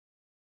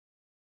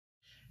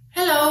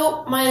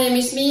Hello, my name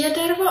is Miia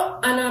Tervo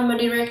and I'm a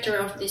director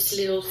of this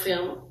little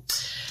film.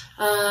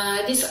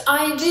 This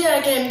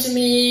idea came to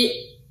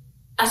me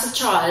as a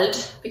child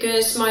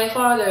because my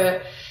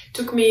father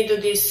took me to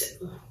this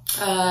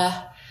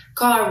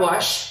car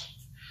wash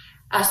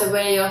as a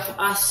way of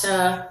us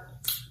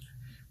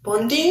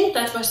bonding.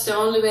 That was the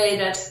only way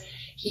that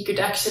he could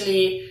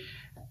actually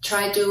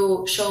try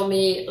to show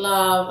me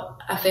love,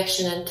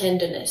 affection and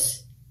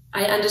tenderness.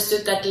 I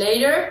understood that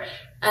later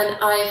and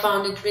I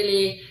found it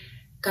really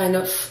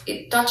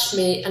it touched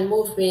me and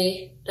moved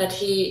me that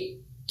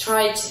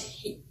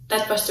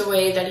that was the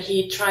way that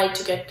he tried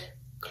to get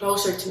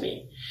closer to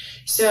me.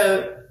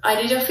 So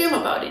I did a film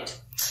about it.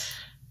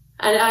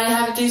 And I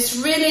have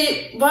this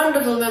really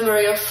wonderful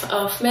memory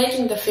of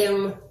making the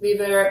film. We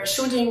were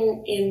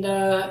shooting in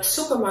the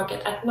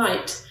supermarket at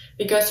night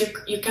because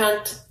you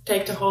can't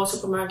take the whole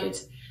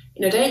supermarket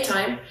in the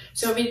daytime.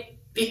 So we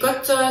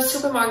got the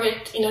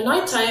supermarket in the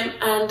nighttime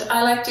and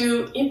I like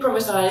to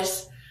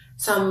improvise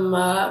some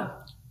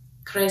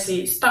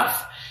crazy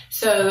stuff.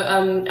 So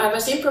I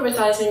was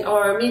improvising,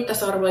 or Miia,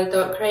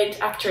 the great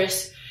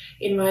actress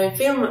in my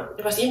film,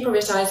 was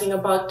improvising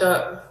about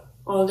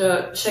all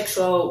the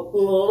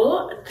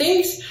sexual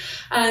things,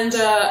 and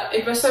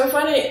it was so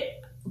funny.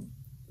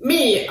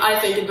 I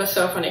think it was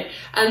so funny.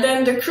 And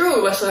then the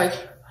crew was like,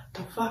 what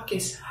the fuck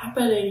is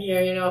happening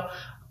here, you know?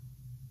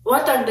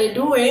 What are they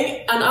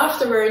doing? And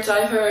afterwards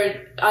I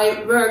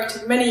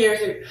worked many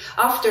years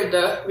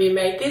after we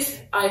made this,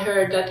 I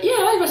heard that, yeah,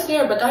 I was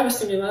there, but I was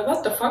thinking, like,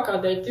 what the fuck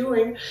are they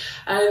doing?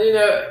 And, you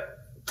know,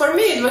 for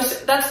me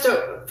that's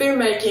the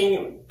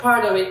filmmaking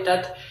part of it,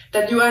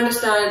 that you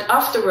understand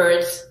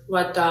afterwards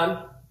what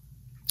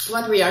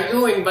we are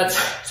doing, but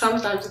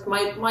sometimes it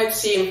might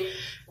seem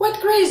quite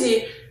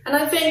crazy. And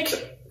I think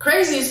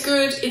crazy is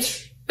good,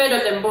 it's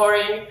better than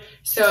boring.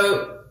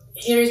 So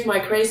here is my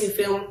crazy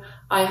film.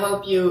 I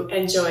hope you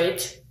enjoy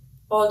it.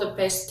 All the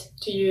best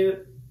to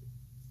you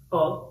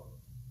all.